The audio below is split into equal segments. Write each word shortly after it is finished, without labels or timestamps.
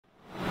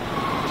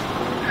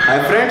Hi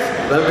friends,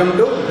 welcome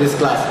to this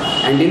class.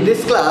 And in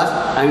this class,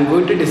 I am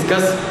going to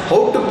discuss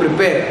how to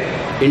prepare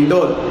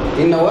Indole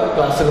in our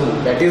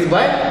classroom. That is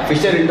by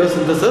Fischer Indole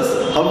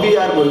synthesis, how we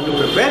are going to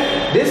prepare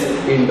this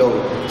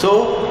Indole.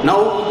 So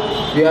now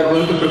we are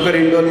going to prepare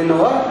Indole in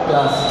our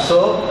class.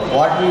 So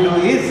what we do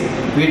is,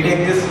 we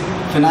take this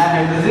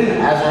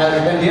phenylhydrazine as I have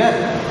written here.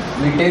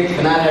 We take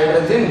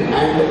phenylhydrazine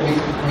and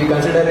we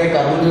consider a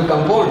carbonyl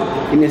compound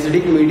in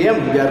acidic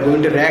medium. We are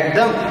going to react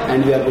them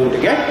and we are going to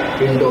get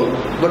Indole.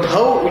 But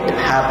how it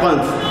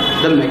happens,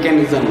 the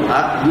mechanism,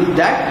 with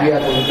that we are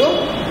going to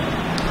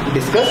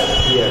discuss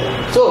here.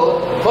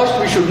 So first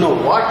we should know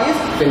what is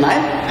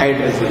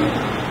phenylhydrazine.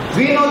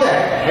 We know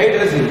that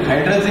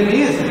hydrazine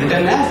is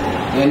written as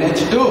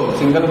NH2,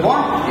 single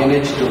bond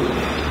NH2.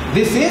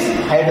 This is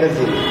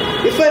hydrazine.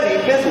 If I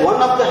replace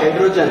one of the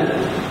hydrogen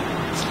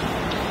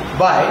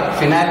by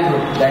phenyl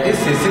group, that is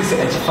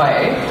C6H5,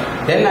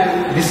 then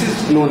this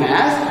is known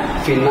as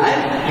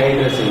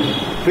phenylhydrazine,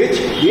 which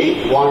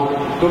we want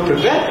to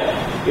prepare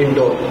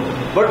Indole.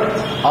 But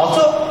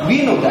also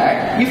we know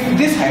that if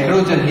this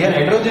hydrogen, here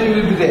hydrogen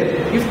will be there,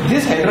 if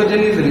this hydrogen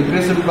is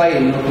replaced by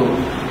NO2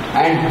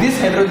 and this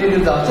hydrogen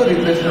is also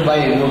replaced by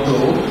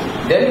NO2,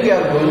 then we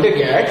are going to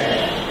get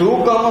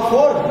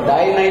 2,4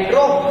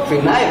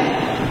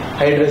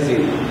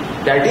 dinitrophenylhydrazine.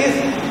 That is,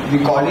 we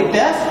call it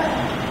as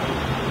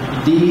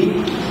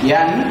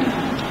DNPH,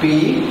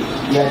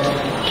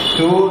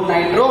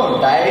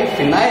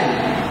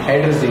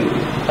 2-nitro-diphenylhydrazine.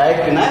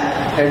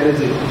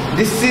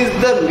 This is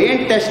the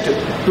main test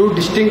to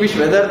distinguish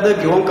whether the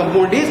given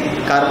compound is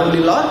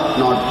carbonyl or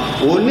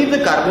not. Only the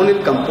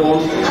carbonyl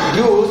compounds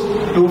gives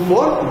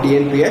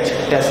 2,4-DNPH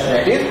test,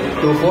 that is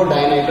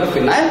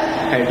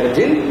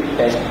 2,4-dinitrophenylhydrazine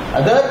test.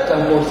 Other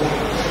compounds,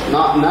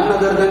 none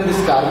other than this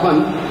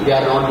carbon, they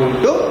are not going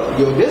to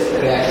give this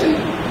reaction.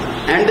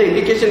 And the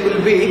indication will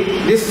be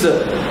this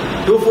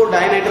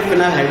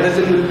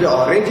 2,4-dinitrophenylhydrazine will be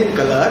orange in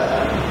color,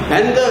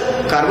 and the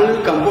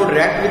carbonyl compound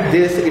react with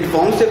this, it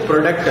forms a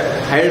product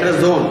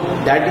hydrazone,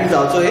 that is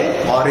also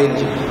a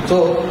orange.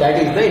 So that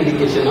is the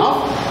indication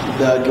of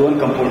the given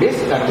compound is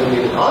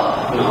carbonyl or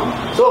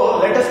not. So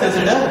let us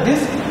consider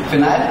this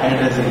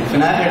phenylhydrazine.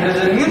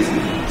 Phenylhydrazine means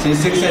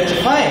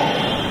C6H5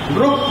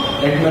 group.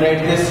 Let me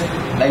write this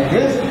like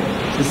this,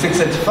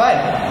 C6H5.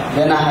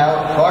 Then I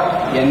have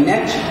got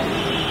NH,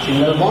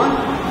 single bond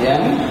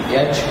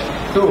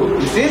NH2.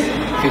 This is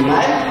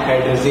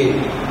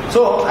phenylhydrazine.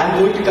 So I am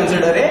going to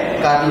consider a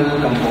carbonyl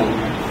compound.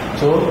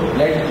 So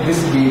let this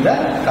be the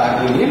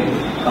carbonyl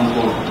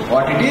compound.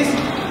 What it is?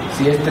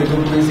 CH3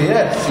 group is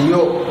here,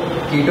 CO,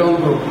 ketone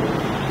group.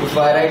 If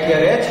I write here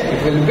H,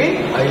 it will be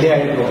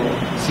aldehyde group.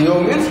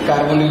 CO means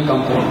carbonyl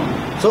compound.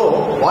 So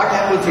what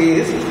happens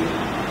is,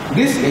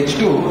 this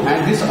H2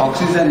 and this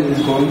oxygen is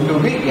going to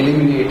be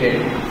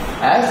eliminated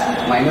as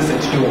minus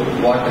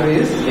H2O. Water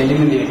is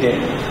eliminated.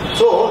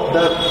 So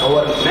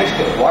our next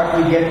what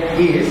we get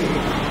is,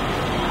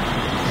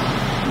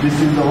 this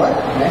is our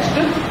next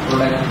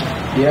product.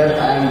 Here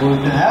I am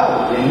going to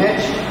have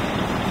NH.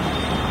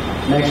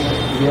 Next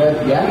here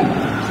N.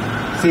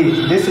 See,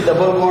 this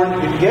double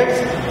bond, it gets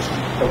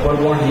double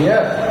bond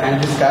here,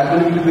 and this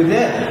carbon will be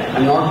there. I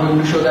am not going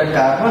to show that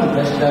carbon,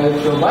 just I will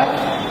show by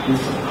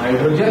this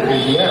hydrogen,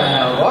 and here I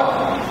have got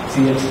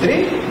CH3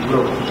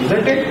 group,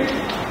 isn't it?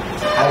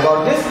 I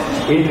got this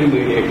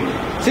intermediate.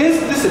 Since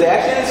this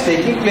reaction is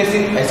taking place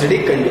in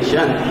acidic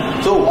condition,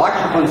 so what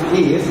happens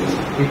is,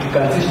 it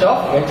consists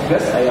of H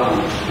plus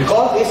ion.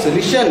 Because a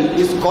solution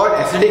is called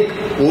acidic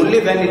only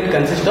when it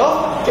consists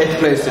of H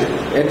plus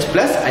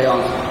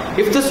ions.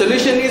 If the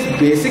solution is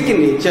basic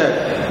in nature,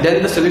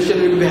 then the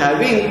solution will be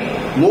having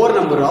more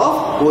number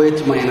of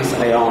OH minus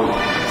ion.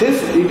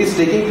 Since it is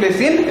taking place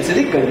in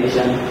acidic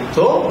condition,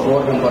 so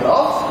more number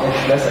of H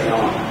plus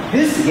ion.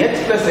 This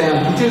H plus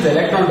ion, which is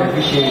electron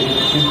deficient,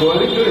 is going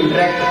to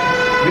interact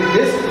with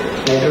this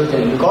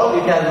nitrogen because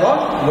it has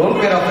got lone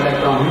pair of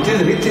electron, which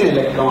is rich in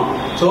electron.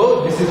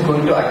 So this is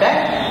going to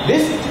attack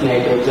this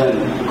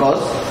nitrogen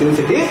because since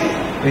it is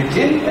rich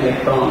in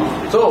electron.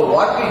 So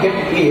what we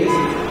get is,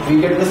 we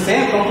get the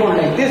same compound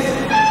like this,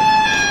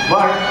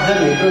 but the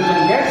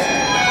nitrogen gets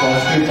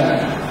positive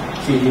charge.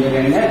 See here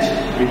NH,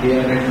 and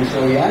here let me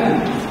show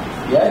N,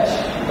 H,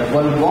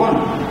 double bond,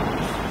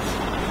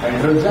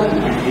 hydrogen,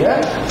 and here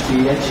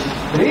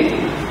CH3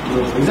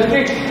 group, isn't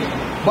it?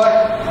 But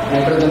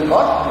nitrogen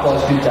got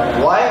positive charge.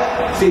 Why?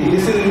 See,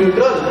 this is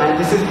neutral and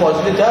this is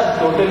positive charge.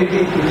 Totally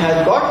it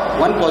has got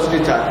one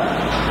positive charge.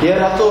 Here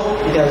also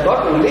it has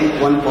got only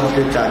one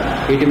positive charge.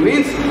 It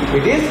means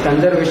it is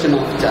conservation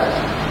of charge.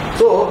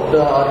 So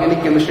the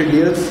organic chemistry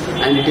deals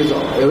and it is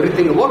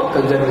everything about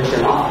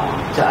conservation of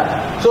charge.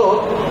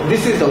 So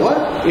this is our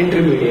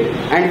intermediate,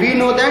 and we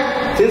know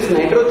that since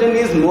nitrogen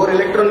is more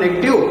electron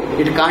negative,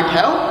 it can't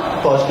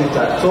have positive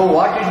charge. So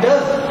what it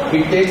does?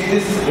 It takes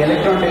this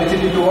electron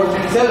density towards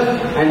itself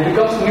and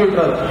becomes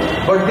neutral.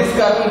 But this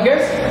carbon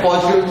gets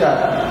positive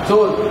charge.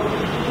 So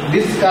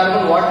this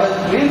carbon, what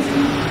does means?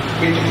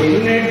 It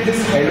eliminates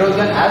this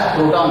hydrogen as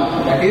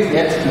proton, that is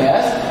H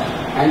plus,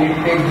 and it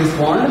takes this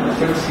bond,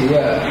 shifts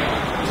here.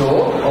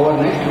 So our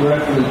next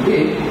product will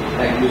be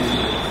like this.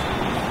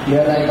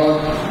 Here I got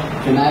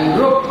phenyl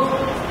group.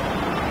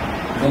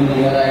 Then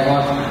here I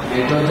got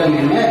nitrogen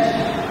in H.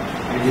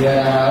 And here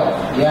I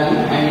have N,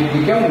 and it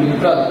became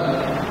neutral.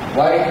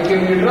 Why it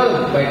became neutral?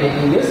 By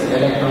taking this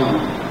electron.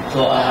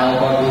 So I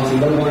have got one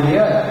single bond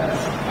here,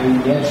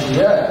 and H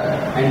here,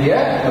 and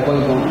here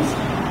double bonds.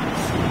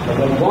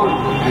 Double bond,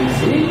 and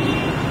see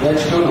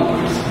H2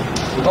 nodes.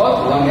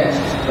 Because one H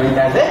went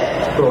as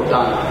a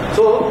proton.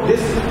 So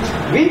this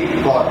we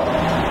got.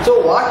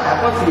 So what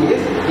happens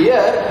is,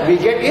 here we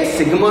get a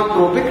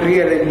sigma-tropic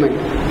rearrangement.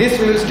 This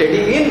we will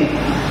study in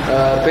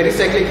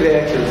pericyclic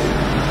reactions.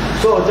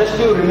 So just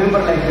to remember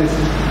like this,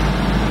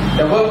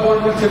 double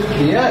bond will shift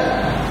here,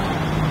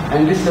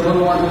 and this double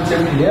bond will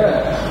shift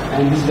here,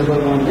 and this double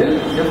bond will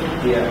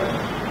shift here.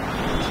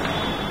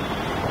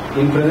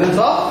 In presence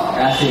of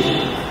acid,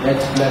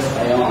 H plus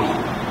ion,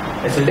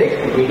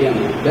 acidic medium.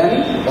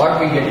 Then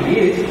what we get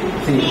is,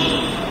 see,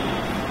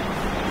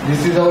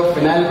 this is our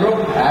phenyl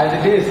group as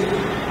it is.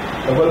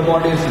 Double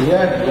bond is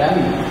here, N.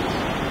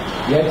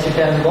 H it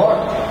has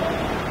got.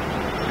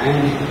 And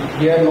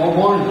here no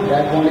bond,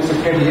 that bond is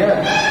shifted here.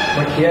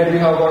 But here we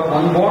have got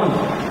one bond,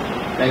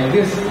 like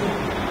this.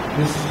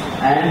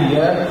 And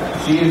here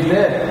C is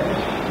there.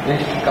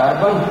 Next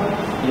carbon.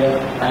 Here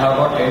I have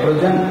got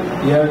hydrogen.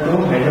 Here two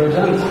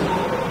hydrogens.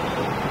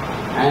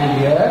 And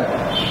here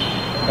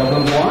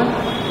double bond,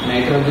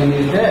 nitrogen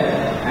is there.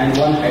 And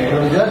one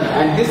hydrogen.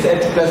 And this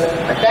H plus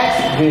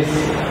attacks this.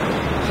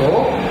 So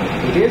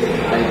it is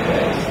like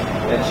this.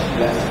 H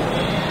plus.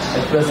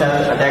 H plus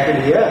has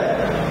attacked here.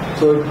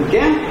 So it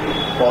became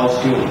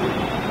positive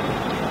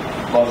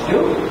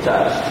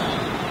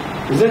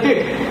charge, isn't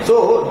it?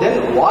 So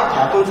then what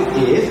happens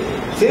is,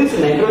 since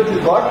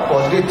nitrogen got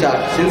positive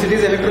charge, since it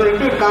is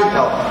electronegative, it can't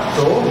have.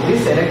 So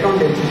this electron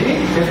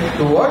density shifts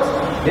towards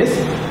this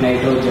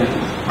nitrogen.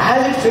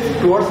 As it shifts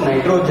towards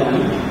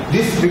nitrogen,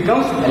 this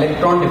becomes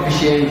electron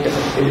deficient.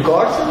 It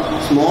got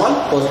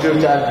small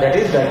positive charge, that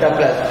is delta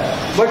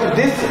plus. But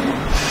this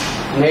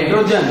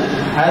nitrogen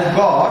has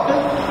got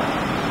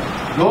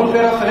lone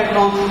pair of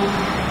electrons.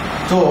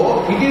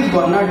 So it is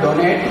gonna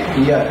donate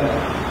here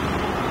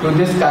to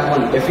this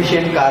carbon,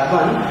 deficient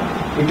carbon.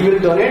 It will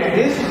donate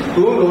this to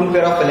lone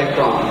pair of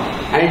electron,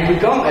 and it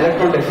become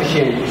electron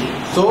deficient.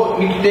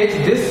 So it takes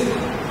this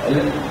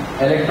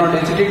electron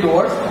density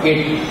towards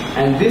it,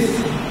 and this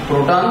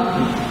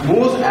proton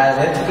moves as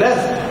H plus,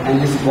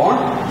 and this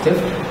bond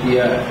shift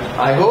here.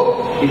 I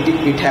hope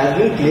it has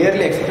been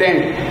clearly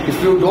explained. If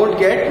you don't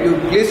get, you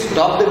please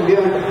stop the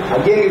video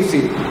and again you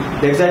see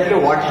exactly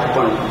what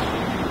happened.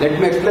 Let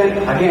me explain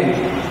again.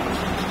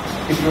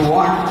 If you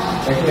want,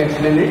 let me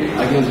explain it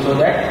again so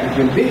that it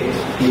will be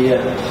clear.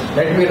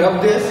 Let me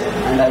rub this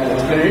and I will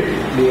explain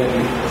it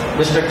clearly.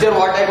 The structure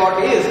what I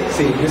got is,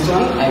 see, this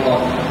one I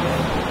got.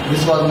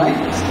 This was my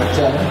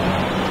structure.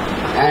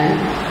 And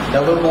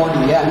double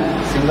bond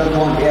N, single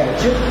bond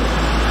H.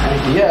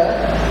 And here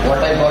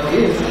what I got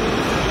is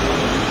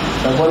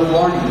double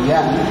bond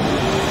N,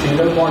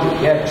 single bond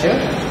H,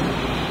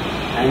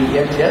 and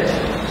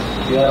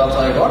HH. Here also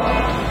I got.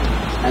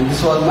 And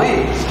this was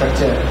my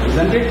structure,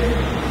 isn't it?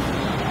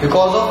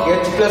 Because of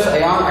H plus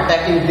ion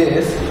attacking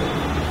this,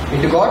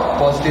 it got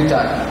positive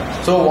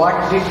charge. So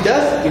what it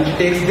does, it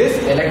takes this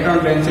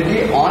electron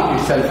density on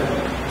itself,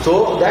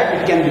 so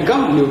that it can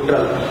become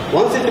neutral.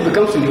 Once it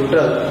becomes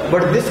neutral,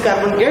 but this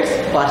carbon gets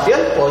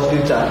partial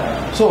positive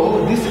charge.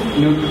 So this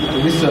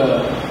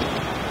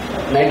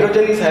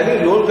nitrogen is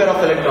having lone pair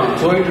of electrons,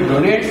 so it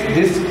donates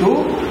this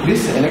to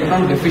this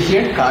electron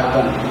deficient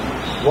carbon.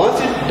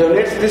 Once it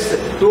donates this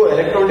to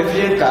electron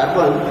deficient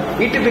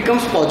carbon, it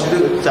becomes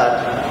positive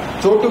charge.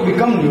 So to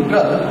become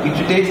neutral, it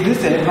takes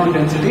this electron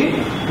density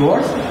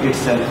towards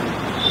itself.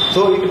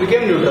 So it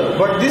became neutral,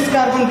 but this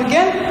carbon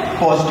became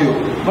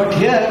positive. But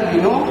here,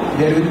 you know,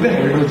 there will be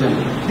hydrogen.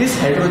 This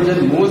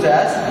hydrogen moves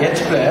as H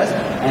plus,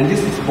 and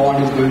this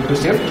bond is going to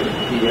shift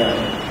here.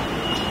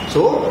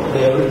 So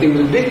everything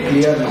will be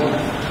clear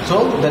now.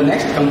 So the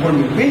next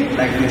compound will be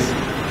like this.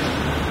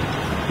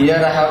 Here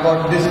I have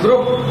got this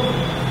group.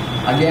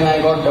 Again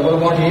I got double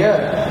bond here.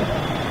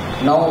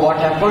 Now what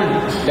happened?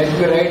 Let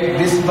me write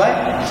this by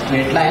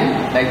straight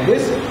line like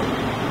this.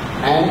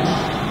 And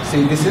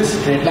see, this is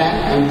straight line,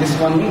 and this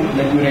one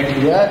let me write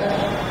here.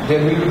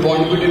 There will be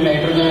bond between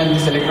nitrogen and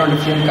this electron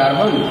deficient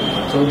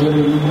carbon. So there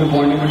will be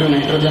bond between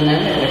nitrogen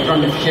and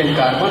electron deficient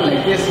carbon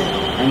like this.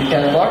 And it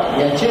has got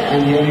H,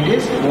 and here it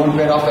is one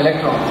pair of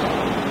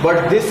electrons.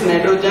 But this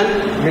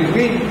nitrogen will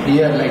be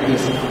here like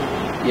this,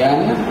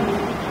 N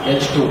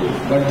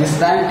H2, but this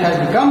time it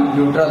has become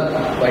neutral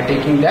by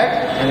taking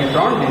that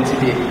electron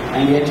density,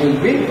 and H will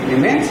be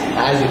remains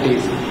as it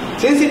is.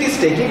 Since it is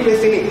taking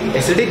place in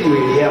acidic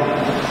medium,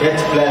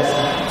 H plus,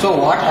 so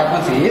what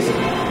happens is,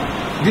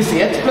 this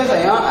H plus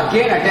ion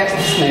again attacks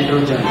this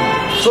nitrogen,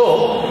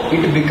 so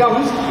it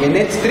becomes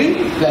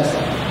NH3 plus.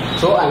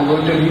 So I am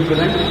going to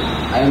represent,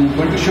 I am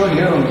going to show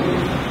here only.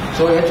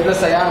 So H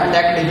plus ion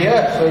attacked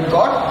here, so it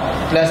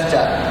got plus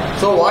charge.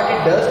 So what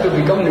it does to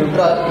become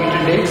neutral,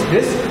 it takes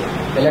this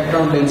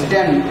electron density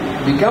and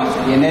becomes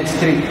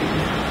NH3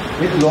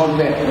 with lone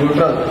pair,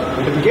 neutral.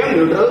 It became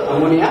neutral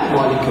ammonia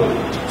molecule.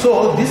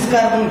 So this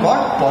carbon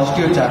got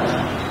positive charge.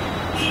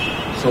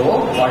 So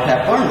what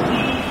happened?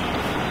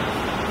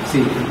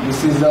 See,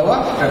 this is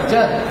our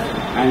structure,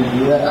 and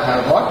here I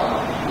have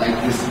got like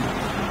this.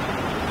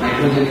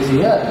 Nitrogen is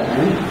here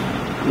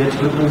and H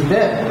group is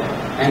there,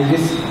 and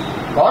this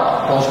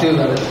got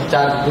positive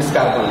charge, this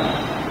carbon.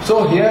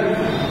 So here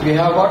we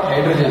have got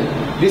hydrogen.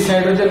 This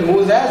hydrogen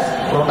moves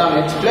as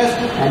proton H plus,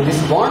 and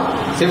this bond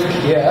shift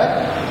here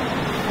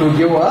to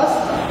give us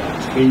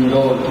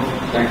indole.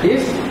 That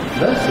is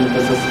the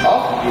synthesis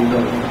of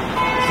indole.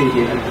 See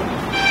here.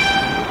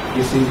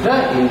 This is the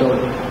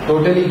indole.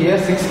 Totally here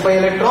 6 pi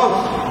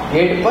electrons,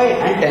 8 pi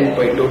and 10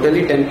 pi.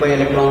 Totally 10 pi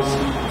electrons.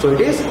 So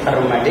it is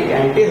aromatic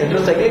and it is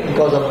heterocyclic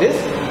because of this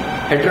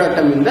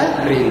heteroatom in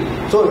the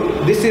ring. So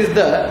this is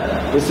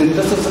the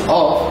synthesis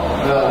of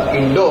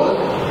indole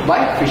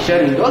by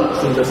Fischer-Indole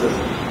synthesis.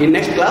 In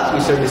next class we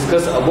shall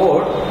discuss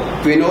about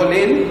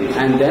phenylhydrazine,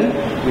 and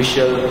then we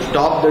shall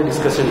stop the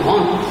discussion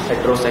on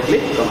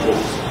heterocyclic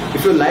compounds.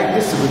 If you like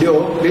this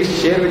video,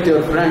 please share with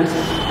your friends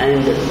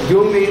and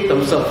give me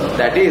thumbs up,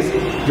 that is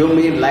give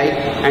me like,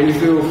 and if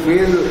you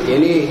feel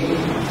any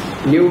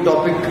new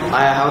topic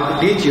I have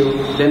to teach you,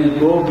 then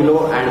go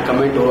below and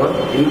comment over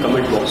in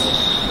comment box.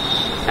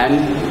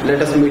 And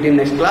let us meet in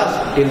next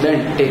class. Till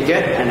then, take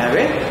care and have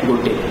a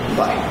good day.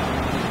 Bye.